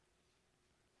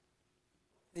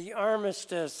The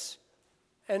armistice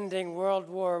ending World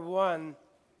War I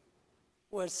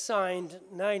was signed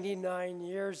 99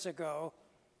 years ago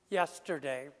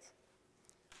yesterday,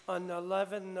 on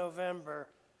 11 November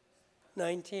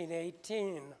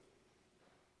 1918.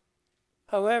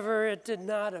 However, it did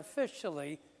not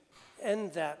officially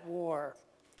end that war.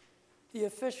 The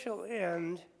official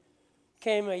end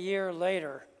came a year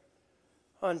later,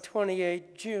 on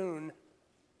 28 June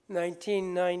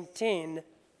 1919,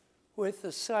 with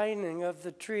the signing of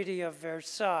the Treaty of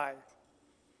Versailles.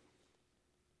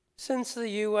 Since the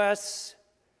U.S.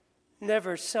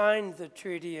 never signed the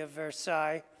Treaty of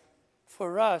Versailles,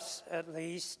 for us at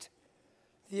least,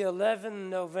 the 11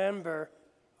 November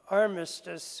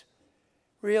armistice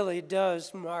really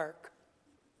does mark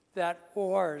that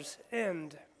war's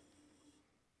end.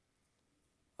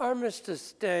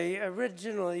 Armistice Day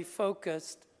originally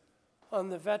focused on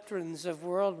the veterans of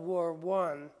World War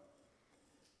I,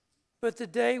 but the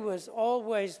day was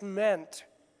always meant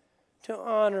to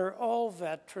honor all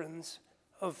veterans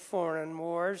of foreign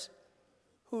wars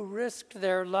who risked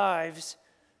their lives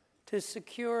to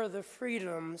secure the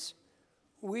freedoms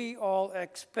we all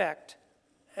expect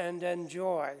and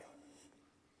enjoy.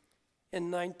 In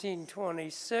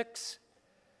 1926,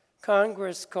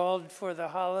 Congress called for the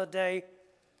holiday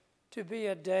to be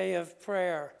a day of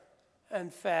prayer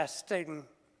and fasting.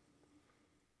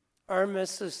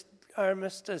 Armistice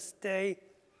Day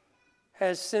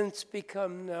has since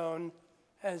become known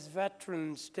as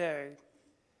Veterans Day.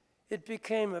 It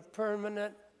became a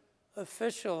permanent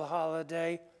official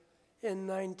holiday in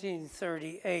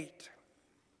 1938.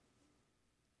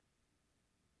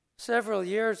 Several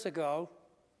years ago,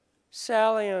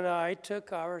 Sally and I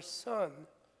took our son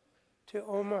to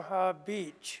Omaha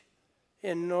Beach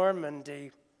in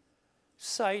Normandy,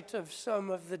 site of some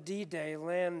of the D-Day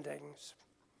landings.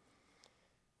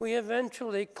 We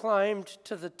eventually climbed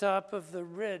to the top of the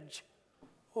ridge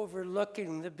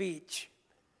overlooking the beach,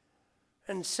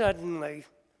 and suddenly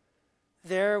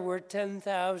there were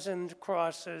 10,000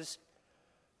 crosses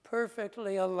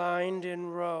perfectly aligned in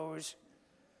rows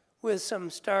with some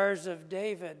stars of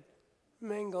David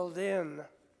mingled in.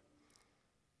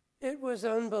 It was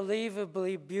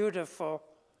unbelievably beautiful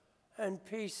and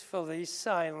peacefully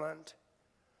silent.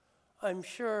 I'm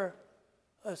sure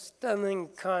a stunning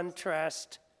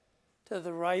contrast to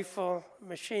the rifle,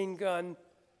 machine gun,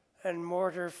 and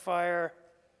mortar fire,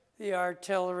 the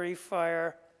artillery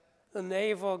fire, the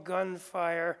naval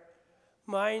gunfire,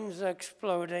 mines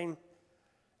exploding,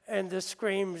 and the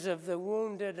screams of the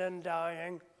wounded and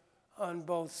dying on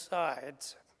both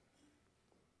sides.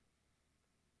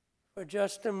 For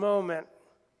just a moment,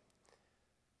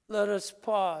 let us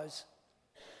pause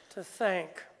to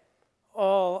thank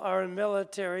all our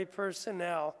military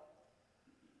personnel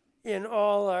in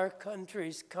all our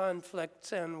country's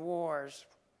conflicts and wars,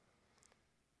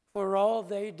 for all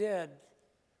they did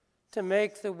to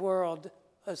make the world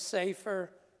a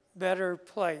safer, better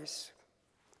place.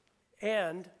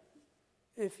 And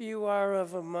if you are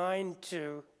of a mind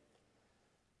to,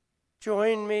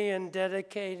 join me in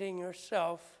dedicating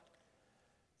yourself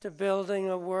to building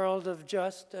a world of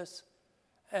justice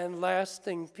and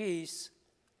lasting peace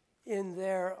in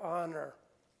their honor.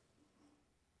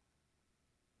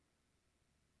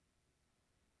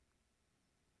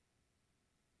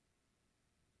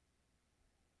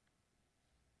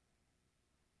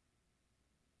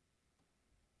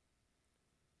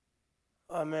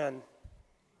 Amen.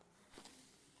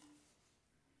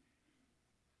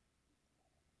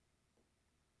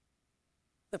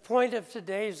 The point of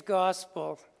today's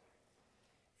gospel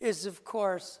is, of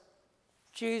course,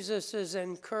 Jesus'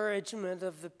 encouragement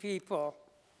of the people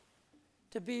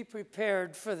to be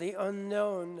prepared for the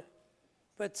unknown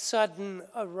but sudden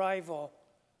arrival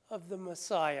of the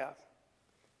Messiah.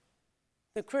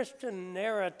 The Christian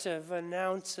narrative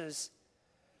announces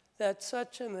that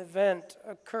such an event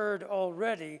occurred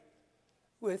already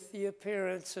with the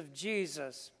appearance of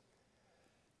Jesus,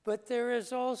 but there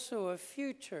is also a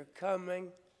future coming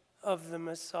of the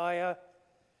Messiah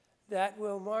that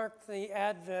will mark the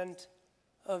advent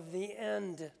of the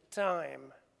end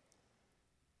time.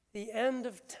 The end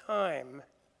of time,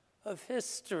 of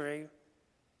history,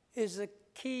 is a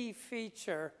key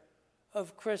feature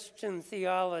of Christian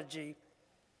theology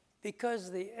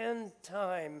because the end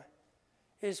time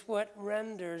is what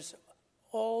renders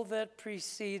all that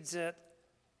precedes it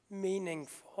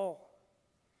meaningful.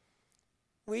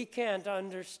 We can't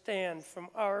understand from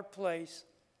our place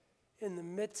in the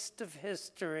midst of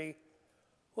history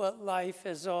what life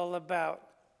is all about,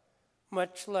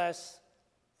 much less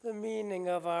the meaning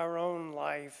of our own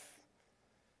life.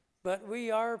 But we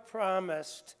are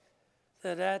promised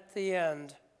that at the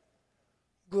end,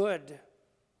 good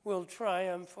will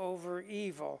triumph over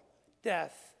evil,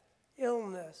 death,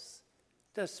 illness,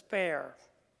 despair.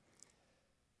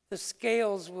 The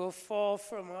scales will fall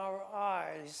from our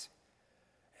eyes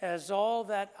as all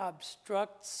that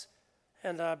obstructs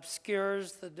and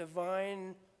obscures the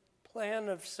divine plan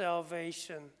of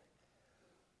salvation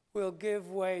will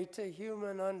give way to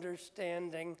human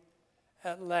understanding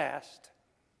at last.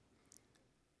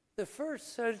 The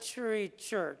first century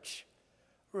church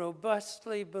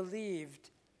robustly believed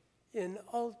in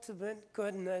ultimate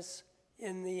goodness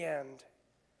in the end,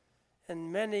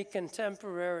 and many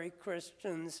contemporary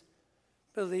Christians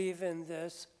believe in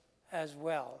this as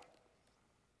well.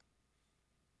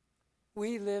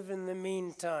 We live in the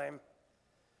meantime,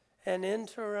 an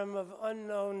interim of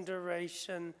unknown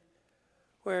duration,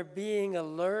 where being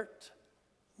alert,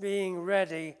 being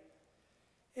ready,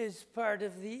 is part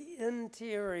of the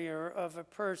interior of a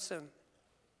person,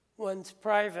 one's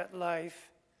private life,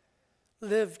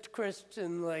 lived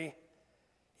Christianly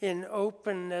in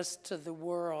openness to the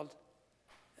world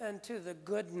and to the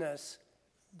goodness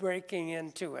breaking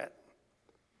into it.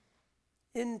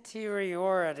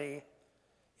 Interiority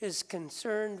is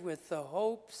concerned with the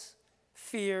hopes,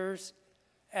 fears,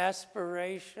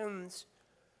 aspirations,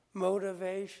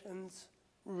 motivations,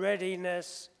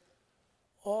 readiness,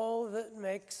 all that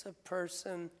makes a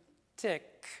person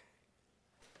tick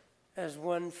as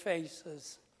one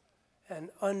faces an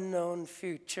unknown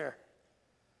future,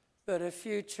 but a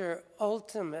future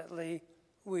ultimately,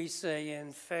 we say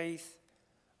in faith,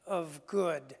 of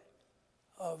good,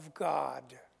 of God.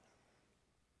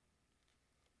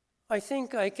 I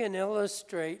think I can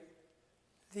illustrate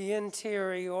the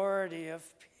interiority of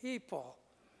people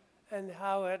and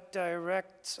how it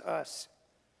directs us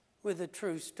with a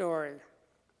true story.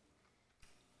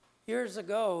 Years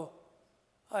ago,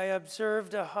 I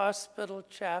observed a hospital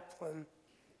chaplain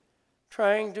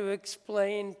trying to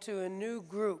explain to a new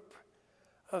group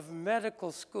of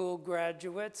medical school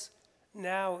graduates,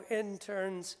 now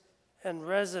interns and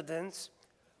residents,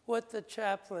 what the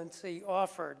chaplaincy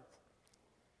offered.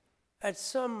 At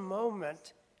some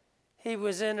moment, he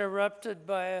was interrupted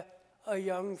by a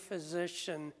young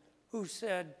physician who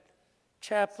said,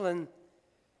 "Chaplain,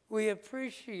 we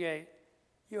appreciate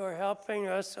your helping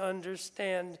us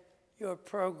understand your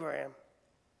program,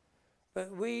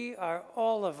 but we are,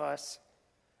 all of us,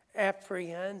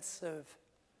 apprehensive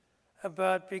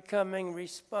about becoming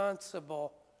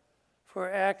responsible for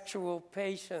actual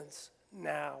patients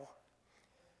now.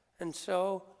 And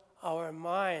so our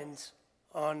minds,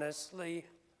 honestly,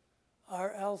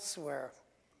 are elsewhere."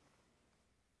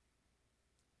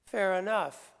 Fair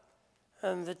enough.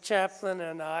 And the chaplain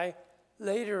and I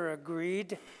later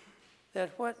agreed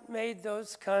that what made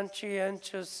those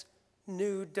conscientious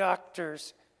new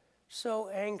doctors so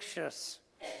anxious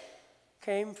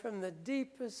came from the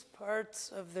deepest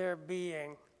parts of their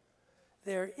being,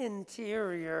 their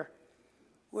interior,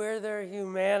 where their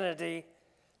humanity,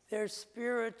 their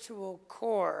spiritual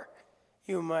core,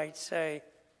 you might say,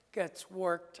 gets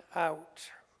worked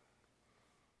out.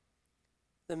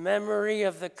 The memory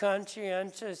of the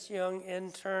conscientious young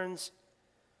interns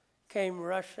came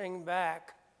rushing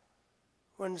back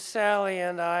when Sally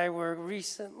and I were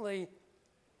recently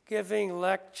giving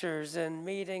lectures and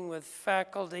meeting with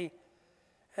faculty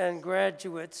and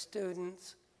graduate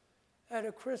students at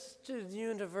a Christian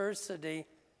university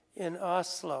in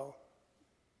Oslo.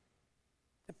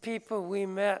 The people we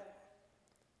met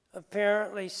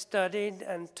apparently studied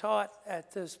and taught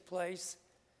at this place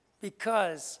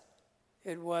because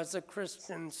it was a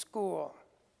Christian school.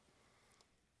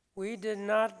 We did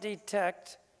not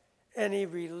detect any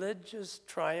religious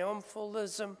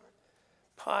triumphalism,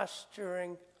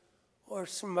 posturing, or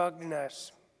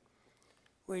smugness.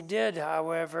 We did,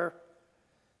 however,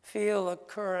 feel a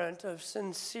current of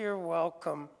sincere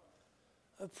welcome,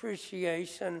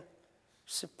 appreciation,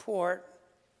 support,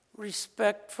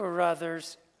 respect for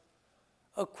others,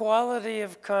 a quality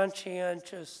of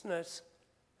conscientiousness,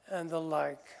 and the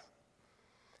like.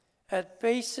 At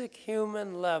basic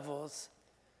human levels,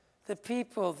 the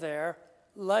people there,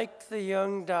 like the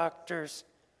young doctors,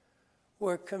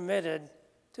 were committed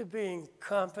to being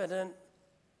competent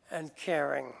and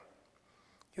caring.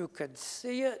 You could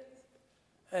see it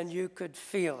and you could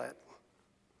feel it.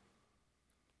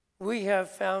 We have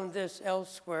found this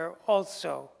elsewhere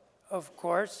also, of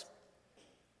course,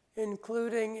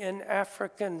 including in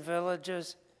African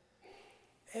villages,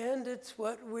 and it's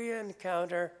what we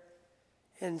encounter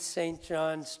in St.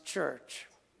 John's Church.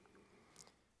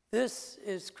 This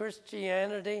is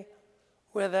Christianity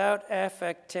without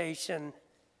affectation,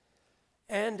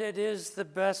 and it is the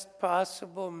best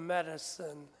possible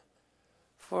medicine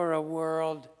for a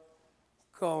world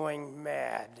going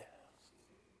mad.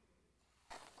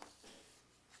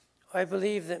 I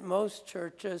believe that most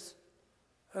churches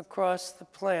across the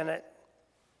planet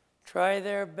try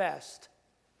their best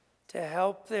to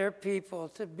help their people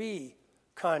to be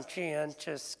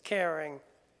conscientious, caring,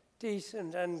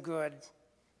 decent, and good.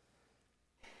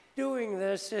 Doing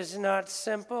this is not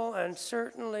simple, and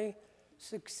certainly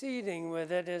succeeding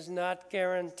with it is not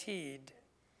guaranteed.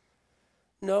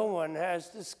 No one has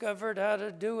discovered how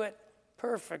to do it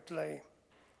perfectly.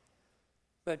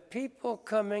 But people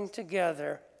coming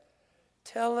together,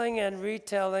 telling and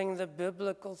retelling the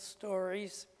biblical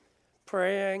stories,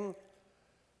 praying,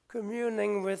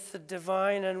 communing with the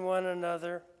divine and one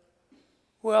another,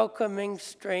 welcoming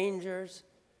strangers,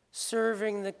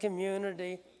 serving the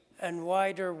community and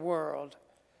wider world,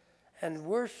 and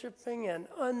worshiping an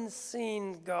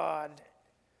unseen God,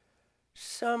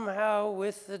 somehow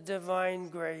with the divine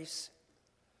grace,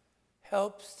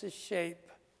 helps to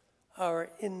shape our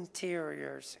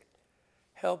interiors,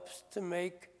 helps to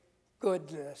make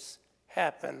goodness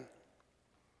happen.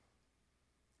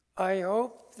 I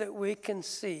hope that we can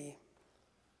see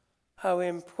how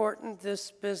important this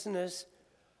business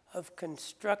of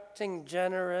constructing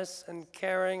generous and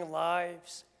caring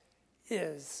lives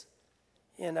is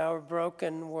in our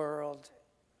broken world.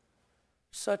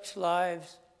 Such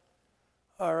lives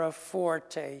are a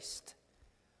foretaste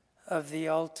of the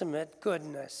ultimate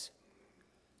goodness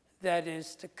that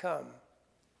is to come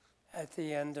at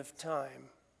the end of time.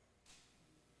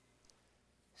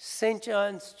 St.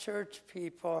 John's Church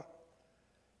people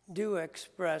do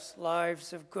express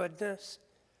lives of goodness,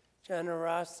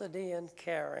 generosity, and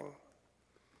caring.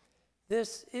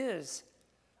 This is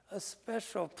a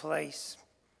special place,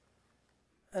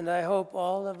 and I hope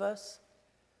all of us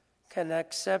can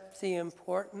accept the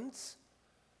importance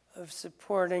of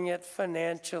supporting it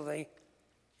financially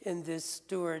in this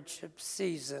stewardship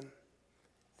season.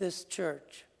 This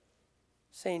church,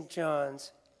 St.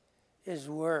 John's, is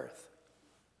worth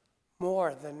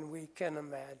more than we can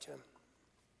imagine.